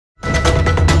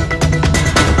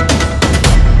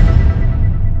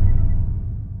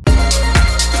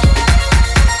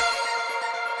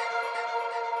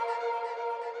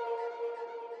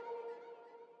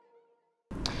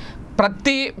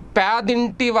ప్రతి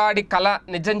పేదింటి వాడి కళ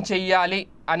నిజం చెయ్యాలి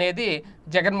అనేది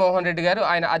జగన్మోహన్ రెడ్డి గారు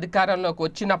ఆయన అధికారంలోకి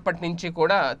వచ్చినప్పటి నుంచి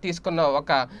కూడా తీసుకున్న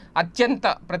ఒక అత్యంత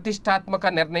ప్రతిష్టాత్మక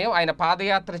నిర్ణయం. ఆయన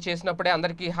పాదయాత్ర చేసినప్పుడే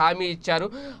అందరికీ హామీ ఇచ్చారు.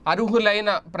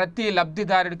 అర్హులైన ప్రతి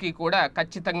లబ్ధిదారుడికి కూడా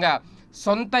ఖచ్చితంగా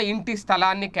సొంత ఇంటి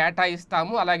స్థలాన్ని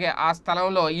కేటాయిస్తాము, అలాగే ఆ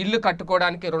స్థలంలో ఇల్లు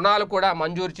కట్టుకోవడానికి రుణాలు కూడా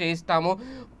మంజూరు చేయిస్తాము,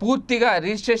 పూర్తిగా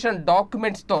రిజిస్ట్రేషన్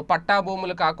డాక్యుమెంట్స్తో, పట్టా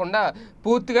భూములు కాకుండా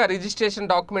పూర్తిగా రిజిస్ట్రేషన్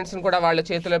డాక్యుమెంట్స్ని కూడా వాళ్ళ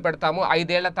చేతిలో పెడతాము.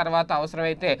 5 ఏళ్ల తర్వాత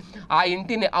అవసరమైతే ఆ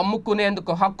ఇంటిని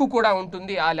అమ్ముకునేందుకు హక్కు కూడా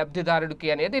ఉంటుంది ఆ లబ్ధిదారుడికి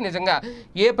అనేది నిజంగా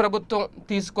ఏ ప్రభుత్వం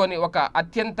తీసుకొని ఒక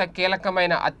అత్యంత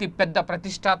కీలకమైన అతి పెద్ద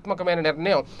ప్రతిష్టాత్మకమైన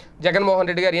నిర్ణయం జగన్మోహన్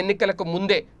రెడ్డి గారు ఎన్నికలకు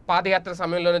ముందే పాదయాత్ర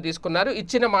సమయంలోనే తీసుకున్నారు.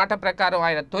 ఇచ్చిన మాట ప్రకారం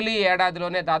ఆయన తొలి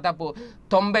ఏడాదిలోనే దాదాపు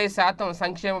 90%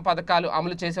 సంక్షేమ పథకాలు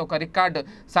అమలు చేసి ఒక రికార్డు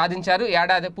సాధించారు.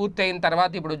 ఏడాది పూర్తి అయిన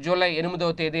తర్వాత ఇప్పుడు జూలై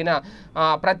 8వ తేదీన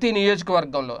ప్రతి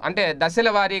నియోజకవర్గంలో అంటే దశల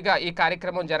వారీగా ఈ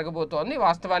కార్యక్రమం జరగబోతోంది.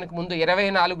 వాస్తవానికి ముందు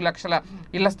 24 లక్షల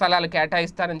ఇళ్ల స్థలాలు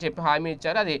కేటాయిస్తారని చెప్పి హామీ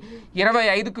ఇచ్చారు. అది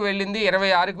 25కు వెళ్ళింది,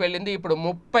 26కు వెళ్ళింది. ఇప్పుడు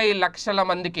 30 లక్షల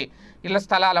మందికి ఇళ్ల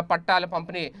స్థలాల పట్టాల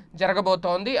పంపిణీ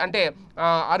జరగబోతోంది. అంటే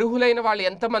అర్హులైన వాళ్ళు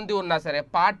ఎంతమంది ఉన్నా సరే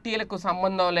పార్టీలకు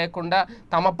సంబంధం లేకుండా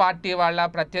తమ పార్టీ వాళ్ళ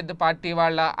ప్రత్యర్థి పార్టీ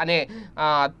వాళ్ళ అనే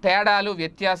తేడాలు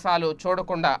వ్యత్యాసాలు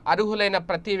చూడకుండా అర్హులైన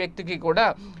ప్రతి వ్యక్తికి కూడా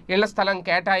ఇళ్ల స్థలం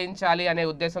కేటాయించాలి అనే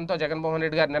ఉద్దేశంతో జగన్మోహన్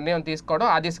రెడ్డి గారు నిర్ణయం తీసుకోవడం,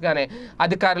 ఆ దిశగానే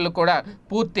అధికారులు కూడా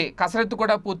పూర్తి కసరత్తు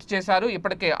కూడా పూర్తి చేశారు.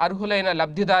 ఇప్పటికే అర్హులైన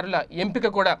లబ్ధిదారుల ఎంపిక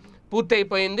కూడా పూర్తి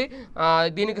అయిపోయింది.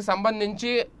 దీనికి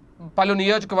సంబంధించి పలు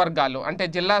నియోజకవర్గాల్లో అంటే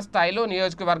జిల్లా స్థాయిలో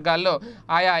నియోజకవర్గాల్లో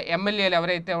ఆయా ఎమ్మెల్యేలు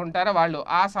ఎవరైతే ఉంటారో వాళ్ళు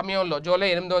ఆ సమయంలో జూలై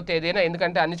 8వ తేదీన,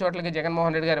 ఎందుకంటే అన్ని చోట్లకి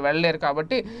జగన్మోహన్ రెడ్డి గారు వెళ్ళలేరు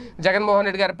కాబట్టి జగన్మోహన్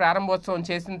రెడ్డి గారు ప్రారంభోత్సవం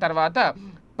చేసిన తర్వాత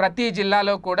ప్రతి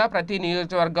జిల్లాలో కూడా ప్రతి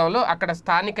నియోజకవర్గంలో అక్కడ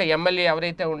స్థానిక ఎమ్మెల్యే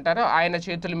ఎవరైతే ఉంటారో ఆయన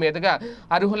చేతుల మీదుగా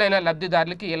అర్హులైన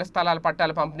లబ్ధిదారులకి ఇళ్ల స్థలాల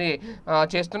పట్టాలు పంపిణీ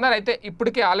చేస్తున్నారు. అయితే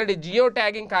ఇప్పటికే ఆల్రెడీ జియో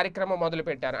ట్యాగింగ్ కార్యక్రమం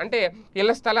మొదలుపెట్టారు. అంటే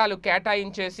ఇళ్ల స్థలాలు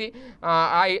కేటాయించేసి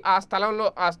ఆ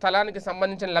స్థలానికి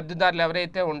సంబంధించిన లబ్ధిదారులు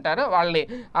ఎవరైతే ఉంటారో వాళ్ళని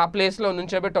ఆ ప్లేస్లో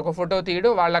నుంచోబెట్టి ఒక ఫోటో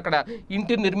తీయడం, వాళ్ళు అక్కడ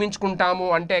ఇంటిని నిర్మించుకుంటాము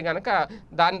అంటే కనుక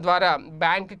దాని ద్వారా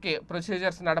బ్యాంకుకి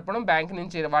ప్రొసీజర్స్ నడపడం, బ్యాంక్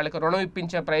నుంచి వాళ్ళకి రుణం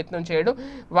ఇప్పించే ప్రయత్నం చేయడం,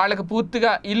 వాళ్ళకి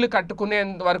పూర్తిగా ఇల్లు కట్టుకునే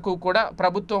వరకు కూడా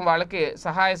ప్రభుత్వం వాళ్ళకి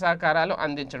సహాయ సహకారాలు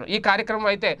అందించడం. ఈ కార్యక్రమం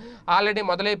అయితే ఆల్రెడీ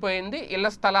మొదలైపోయింది. ఇళ్ల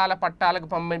స్థలాల పట్టాలకు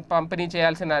పంపిణీ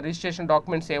చేయాల్సిన రిజిస్ట్రేషన్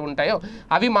డాక్యుమెంట్స్ ఏవి ఉంటాయో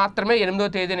అవి మాత్రమే 8వ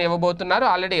తేదీన ఇవ్వబోతున్నారు.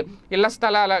 ఆల్రెడీ ఇళ్ల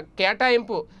స్థలాల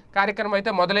కేటాయింపు కార్యక్రమం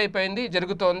అయితే మొదలైపోయింది,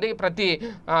 జరుగుతోంది. ప్రతి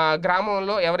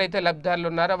గ్రామంలో ఎవరైతే లబ్ధిదారులు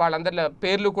ఉన్నారో వాళ్ళందరి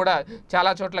పేర్లు కూడా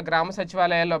చాలా చోట్ల గ్రామ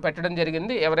సచివాలయాల్లో పెట్టడం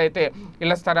జరిగింది. ఎవరైతే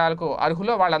ఇళ్ల స్థలాలకు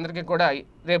అర్హులో వాళ్ళందరికీ కూడా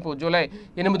రేపు జూలై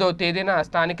 8వ తేదీన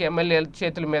స్థానిక ఎమ్మెల్యేల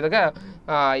చేతుల మీదుగా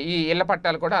ఈ ఇళ్ల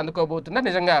పట్టాలు కూడా అందుకోబోతున్నారు.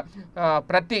 నిజంగా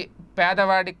ప్రతి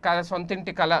పేదవాడి కళ,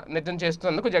 సొంతింటి కళ నిజం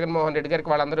చేస్తున్నందుకు జగన్మోహన్ రెడ్డి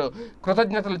గారికి వాళ్ళందరూ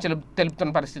కృతజ్ఞతలు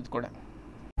తెలుపుతున్న పరిస్థితి కూడా.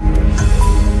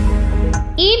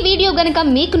 ఈ వీడియో గనుక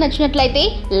మీకు నచ్చినట్లయితే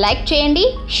లైక్ చేయండి,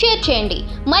 షేర్ చేయండి.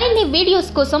 మరిన్ని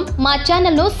వీడియోస్ కోసం మా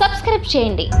ఛానల్ను సబ్స్క్రైబ్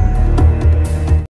చేయండి.